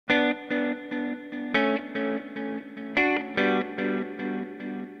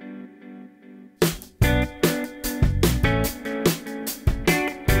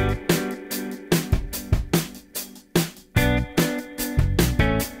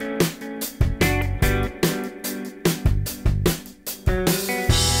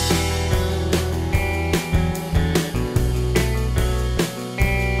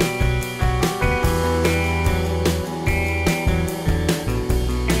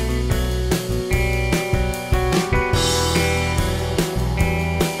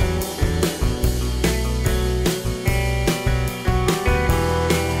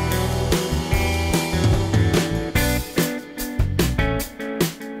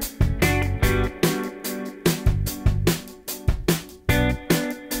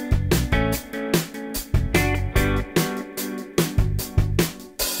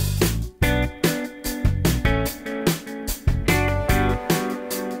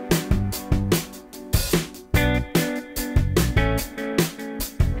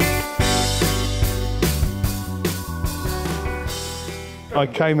I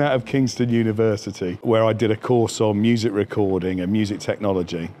came out of Kingston University, where I did a course on music recording and music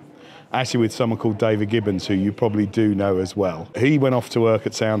technology, actually with someone called David Gibbons, who you probably do know as well. He went off to work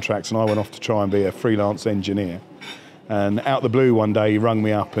at Soundtracks and I went off to try and be a freelance engineer. And out of the blue one day he rang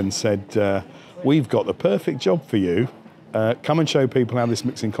me up and said, we've got the perfect job for you. Come and show people how this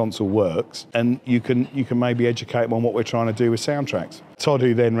mixing console works, and you can maybe educate them on what we're trying to do with Soundtracks. Todd,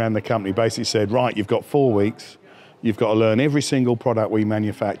 who then ran the company, basically said, right, you've got 4 weeks, you've got to learn every single product we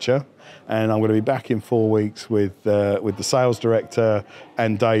manufacture, and I'm going to be back in 4 weeks with the sales director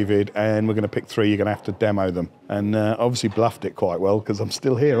and David, and we're going to pick 3, you're going to have to demo them. And obviously bluffed it quite well, because I'm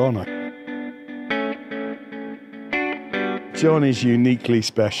still here, aren't I? John is uniquely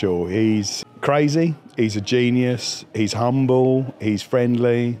special. He's crazy, he's a genius, he's humble, he's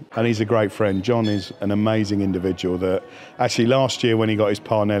friendly, and he's a great friend. John is an amazing individual that actually last year when he got his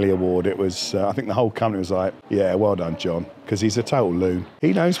Parnelli Award, it was, I think the whole company was like, yeah, well done, John, because he's a total loon.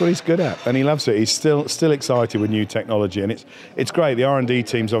 He knows what he's good at and he loves it. He's still excited with new technology, and it's great. The R&D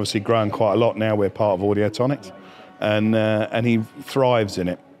team's obviously grown quite a lot now. We're part of Audiotonix, and he thrives in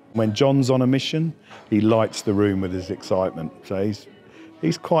it. When John's on a mission, he lights the room with his excitement. So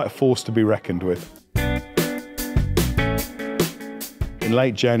he's quite a force to be reckoned with. In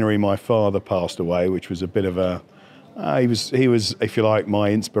late January, my father passed away, which was a bit of a, he was, if you like, my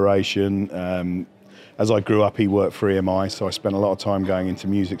inspiration. As I grew up, he worked for EMI, so I spent a lot of time going into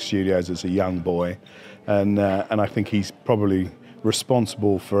music studios as a young boy. And I think he's probably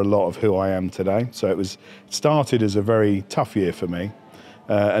responsible for a lot of who I am today. So it started as a very tough year for me.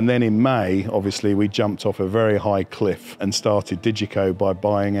 And then in May, obviously, we jumped off a very high cliff and started DiGiCo by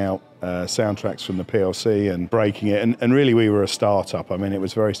buying out Soundtracks from the PLC and breaking it. And really, we were a startup. I mean, it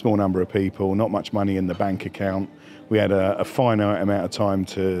was a very small number of people, not much money in the bank account. We had a finite amount of time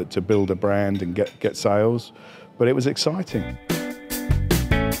to build a brand and get sales, but it was exciting.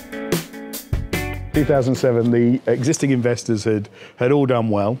 2007, the existing investors had all done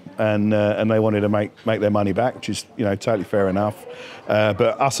well, and they wanted to make their money back, which is totally fair enough.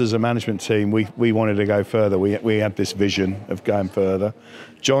 But us as a management team, we wanted to go further. We had this vision of going further.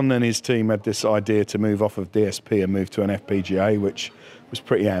 John and his team had this idea to move off of DSP and move to an FPGA, which was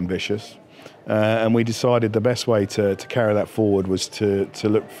pretty ambitious. And we decided the best way to carry that forward was to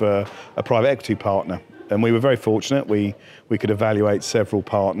look for a private equity partner. And we were very fortunate. We could evaluate several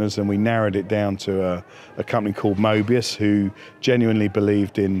partners, and we narrowed it down to a company called Mobius, who genuinely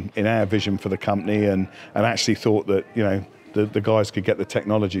believed in our vision for the company and actually thought that the guys could get the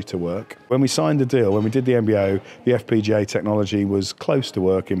technology to work. When we signed the deal, when we did the MBO, the FPGA technology was close to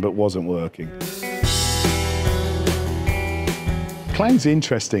working but wasn't working. Klang's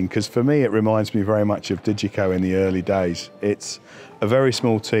interesting because for me it reminds me very much of DiGiCo in the early days. It's a very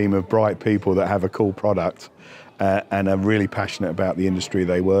small team of bright people that have a cool product and are really passionate about the industry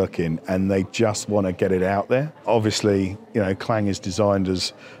they work in, and they just want to get it out there. Obviously, Klang is designed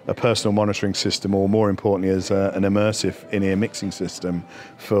as a personal monitoring system, or more importantly as an immersive in-ear mixing system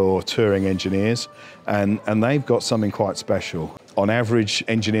for touring engineers, and they've got something quite special. On average,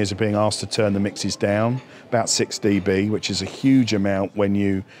 engineers are being asked to turn the mixes down about 6 dB, which is a huge amount when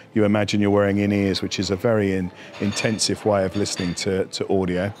you imagine you're wearing in-ears, which is a very intensive way of listening to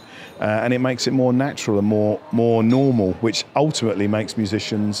audio. And it makes it more natural and more normal, which ultimately makes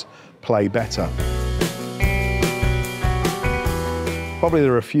musicians play better. Probably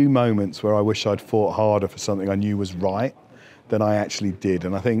there are a few moments where I wish I'd fought harder for something I knew was right than I actually did.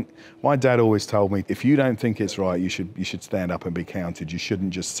 And I think my dad always told me, if you don't think it's right, you should stand up and be counted. You shouldn't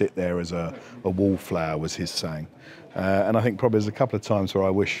just sit there as a wallflower, was his saying. And I think probably there's a couple of times where I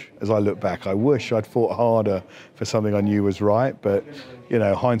wish, as I look back, I wish I'd fought harder for something I knew was right. But,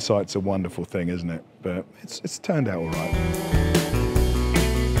 hindsight's a wonderful thing, isn't it? But it's turned out all right.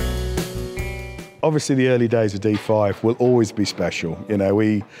 Obviously, the early days of D5 will always be special.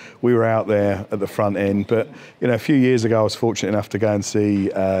 We were out there at the front end, but a few years ago I was fortunate enough to go and see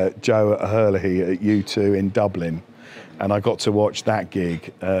Joe Hurley at U2 in Dublin, and I got to watch that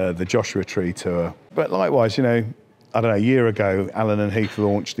gig, the Joshua Tree tour. But likewise, I don't know, a year ago, Alan and Heath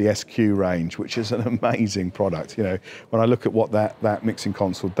launched the SQ range, which is an amazing product. When I look at what that mixing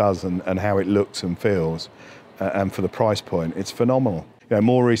console does and how it looks and feels, and for the price point, it's phenomenal.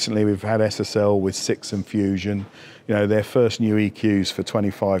 More recently, we've had SSL with 6 and Fusion. Their first new EQs for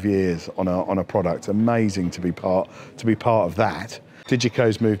 25 years on a product. Amazing to be part of that.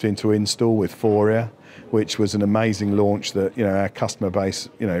 DiGiCo's moved into install with Foria, which was an amazing launch that our customer base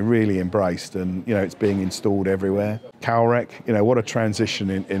really embraced, and it's being installed everywhere. Calrec, what a transition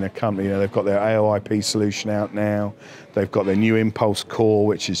in a company. They've got their AOIP solution out now. They've got their new Impulse Core,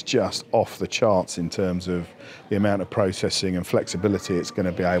 which is just off the charts in terms of the amount of processing and flexibility it's going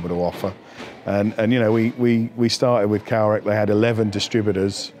to be able to offer. And we started with Calrec. They had 11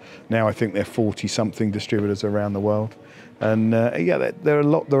 distributors. Now I think they're 40-something distributors around the world. And there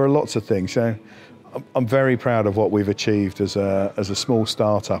are lots of things. So I'm very proud of what we've achieved as a small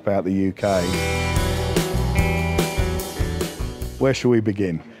startup out the UK. Where shall we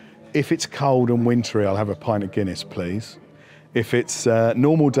begin? If it's cold and wintry, I'll have a pint of Guinness, please. If it's a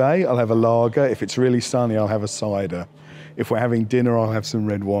normal day, I'll have a lager. If it's really sunny, I'll have a cider. If we're having dinner, I'll have some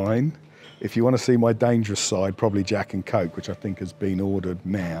red wine. If you want to see my dangerous side, probably Jack and Coke, which I think has been ordered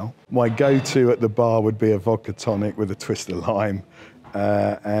now. My go-to at the bar would be a vodka tonic with a twist of lime.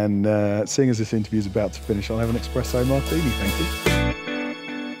 And seeing as this interview is about to finish, I'll have an espresso martini, thank you.